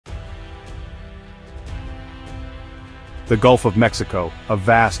The Gulf of Mexico, a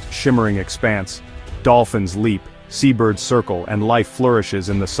vast, shimmering expanse. Dolphins leap, seabirds circle, and life flourishes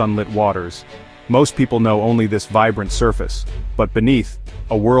in the sunlit waters. Most people know only this vibrant surface, but beneath,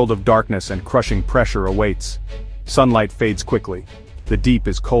 a world of darkness and crushing pressure awaits. Sunlight fades quickly. The deep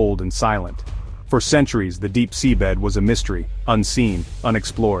is cold and silent. For centuries, the deep seabed was a mystery, unseen,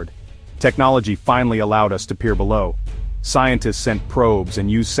 unexplored. Technology finally allowed us to peer below. Scientists sent probes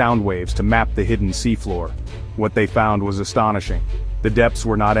and used sound waves to map the hidden seafloor. What they found was astonishing. The depths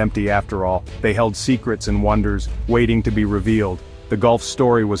were not empty after all. They held secrets and wonders, waiting to be revealed. The Gulf's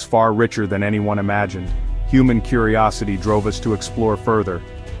story was far richer than anyone imagined. Human curiosity drove us to explore further.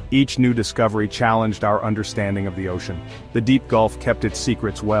 Each new discovery challenged our understanding of the ocean. The deep Gulf kept its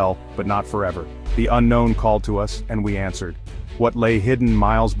secrets well, but not forever. The unknown called to us, and we answered. What lay hidden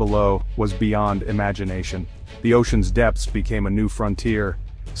miles below was beyond imagination. The ocean's depths became a new frontier.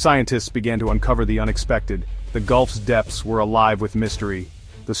 Scientists began to uncover the unexpected. The Gulf's depths were alive with mystery.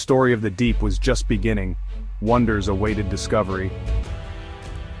 The story of the deep was just beginning. Wonders awaited discovery.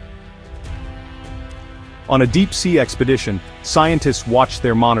 On a deep-sea expedition, scientists watched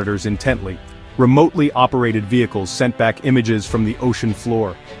their monitors intently. Remotely operated vehicles sent back images from the ocean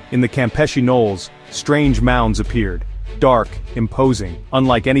floor. In the Campeche Knolls, strange mounds appeared. Dark, imposing,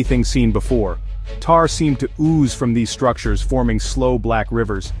 unlike anything seen before. Tar seemed to ooze from these structures, forming slow black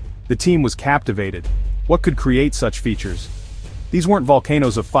rivers. The team was captivated. What could create such features? These weren't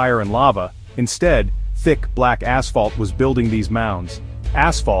volcanoes of fire and lava. Instead, thick, black asphalt was building these mounds.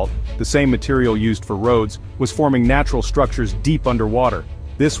 Asphalt, the same material used for roads, was forming natural structures deep underwater.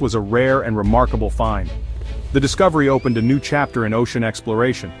 This was a rare and remarkable find. The discovery opened a new chapter in ocean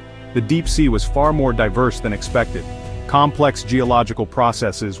exploration. The deep sea was far more diverse than expected. Complex geological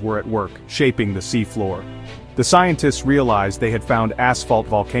processes were at work, shaping the seafloor. The scientists realized they had found asphalt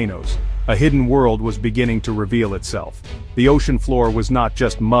volcanoes. A hidden world was beginning to reveal itself. The ocean floor was not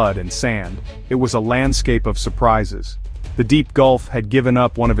just mud and sand. It was a landscape of surprises. The deep Gulf had given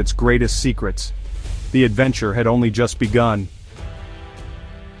up one of its greatest secrets. The adventure had only just begun.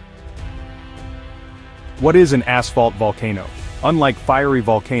 What is an asphalt volcano? Unlike fiery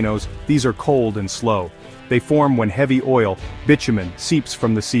volcanoes, these are cold and slow. They form when heavy oil, bitumen, seeps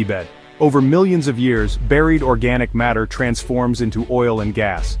from the seabed. Over millions of years, buried organic matter transforms into oil and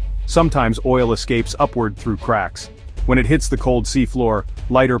gas. Sometimes oil escapes upward through cracks. When it hits the cold seafloor,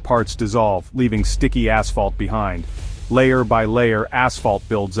 lighter parts dissolve, leaving sticky asphalt behind. Layer by layer, asphalt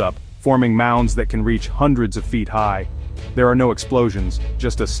builds up, forming mounds that can reach hundreds of feet high. There are no explosions,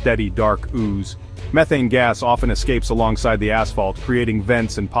 just a steady dark ooze. Methane gas often escapes alongside the asphalt, creating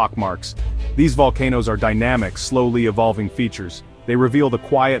vents and pockmarks. These volcanoes are dynamic, slowly evolving features. They reveal the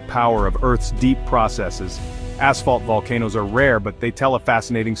quiet power of Earth's deep processes. Asphalt volcanoes are rare, but they tell a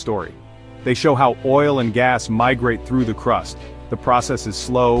fascinating story. They show how oil and gas migrate through the crust. The process is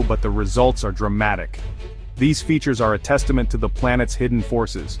slow, but the results are dramatic. These features are a testament to the planet's hidden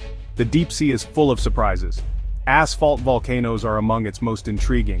forces. The deep sea is full of surprises. Asphalt volcanoes are among its most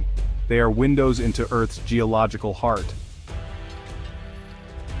intriguing. They are windows into Earth's geological heart.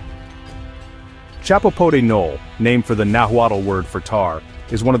 Chapopote Knoll, named for the Nahuatl word for tar,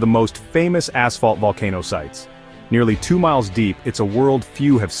 is one of the most famous asphalt volcano sites. Nearly 2 miles deep, it's a world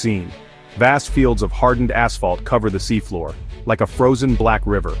few have seen. Vast fields of hardened asphalt cover the seafloor, like a frozen black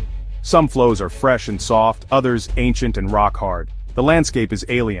river. Some flows are fresh and soft, others ancient and rock-hard. The landscape is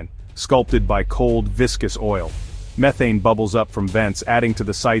alien, sculpted by cold, viscous oil. Methane bubbles up from vents, adding to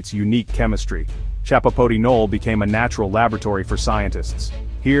the site's unique chemistry. Chapopote Knoll became a natural laboratory for scientists.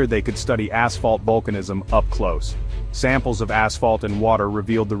 Here they could study asphalt volcanism up close. Samples of asphalt and water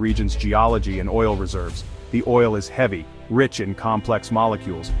revealed the region's geology and oil reserves. The oil is heavy, rich in complex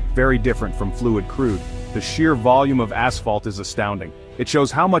molecules, very different from fluid crude. The sheer volume of asphalt is astounding. It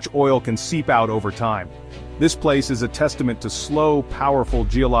shows how much oil can seep out over time. This place is a testament to slow, powerful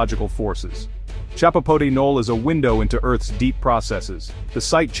geological forces. Chapopote Knoll is a window into Earth's deep processes. The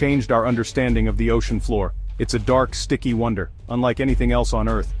site changed our understanding of the ocean floor. It's a dark, sticky wonder, unlike anything else on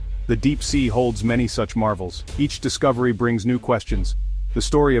Earth. The deep sea holds many such marvels. Each discovery brings new questions. The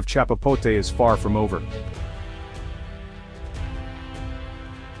story of Chapopote is far from over.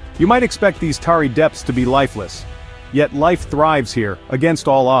 You might expect these tarry depths to be lifeless. Yet life thrives here, against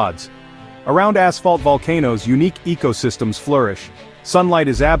all odds. Around asphalt volcanoes, unique ecosystems flourish. Sunlight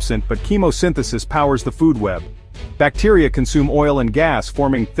is absent, but chemosynthesis powers the food web. Bacteria consume oil and gas,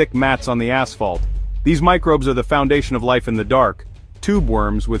 forming thick mats on the asphalt. These microbes are the foundation of life in the dark. Tube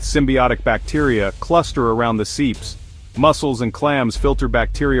worms with symbiotic bacteria cluster around the seeps. Mussels and clams filter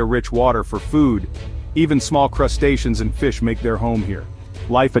bacteria-rich water for food. Even small crustaceans and fish make their home here.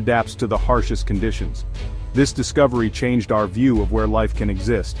 Life adapts to the harshest conditions. This discovery changed our view of where life can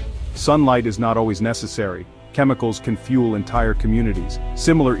exist. Sunlight is not always necessary. Chemicals can fuel entire communities.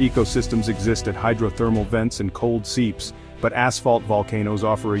 Similar ecosystems exist at hydrothermal vents and cold seeps, but asphalt volcanoes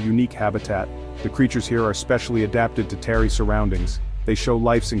offer a unique habitat. The creatures here are specially adapted to terry surroundings. They show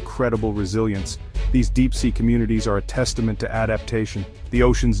life's incredible resilience. These deep-sea communities are a testament to adaptation. The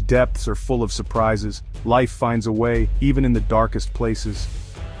ocean's depths are full of surprises. Life finds a way, even in the darkest places.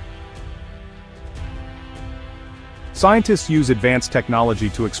 Scientists use advanced technology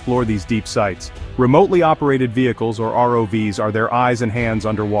to explore these deep sites. Remotely operated vehicles, or ROVs, are their eyes and hands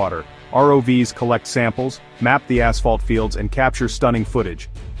underwater. ROVs collect samples, map the asphalt fields, and capture stunning footage.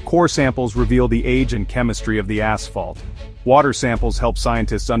 Core samples reveal the age and chemistry of the asphalt. Water samples help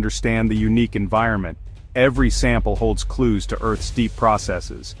scientists understand the unique environment. Every sample holds clues to Earth's deep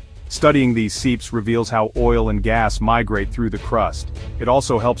processes. Studying these seeps reveals how oil and gas migrate through the crust. It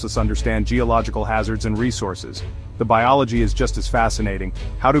also helps us understand geological hazards and resources. The biology is just as fascinating.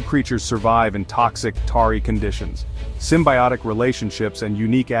 How do creatures survive in toxic, tarry conditions? Symbiotic relationships and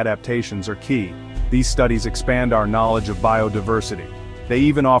unique adaptations are key. These studies expand our knowledge of biodiversity. They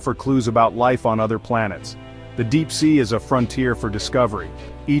even offer clues about life on other planets. The deep sea is a frontier for discovery.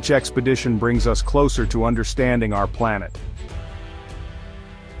 Each expedition brings us closer to understanding our planet.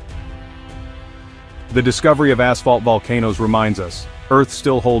 The discovery of asphalt volcanoes reminds us, Earth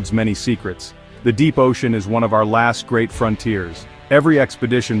still holds many secrets. The deep ocean is one of our last great frontiers. Every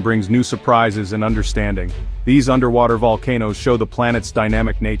expedition brings new surprises and understanding. These underwater volcanoes show the planet's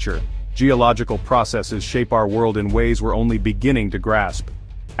dynamic nature. Geological processes shape our world in ways we're only beginning to grasp.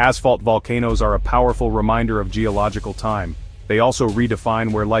 Asphalt volcanoes are a powerful reminder of geological time. They also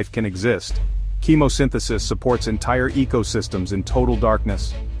redefine where life can exist. Chemosynthesis supports entire ecosystems in total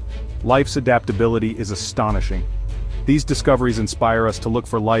darkness. Life's adaptability is astonishing. These discoveries inspire us to look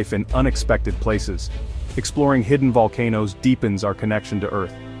for life in unexpected places. Exploring hidden volcanoes deepens our connection to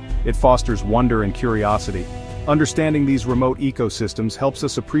Earth. It fosters wonder and curiosity. Understanding these remote ecosystems helps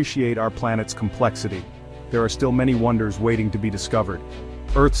us appreciate our planet's complexity. There are still many wonders waiting to be discovered.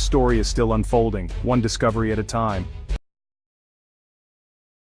 Earth's story is still unfolding, one discovery at a time.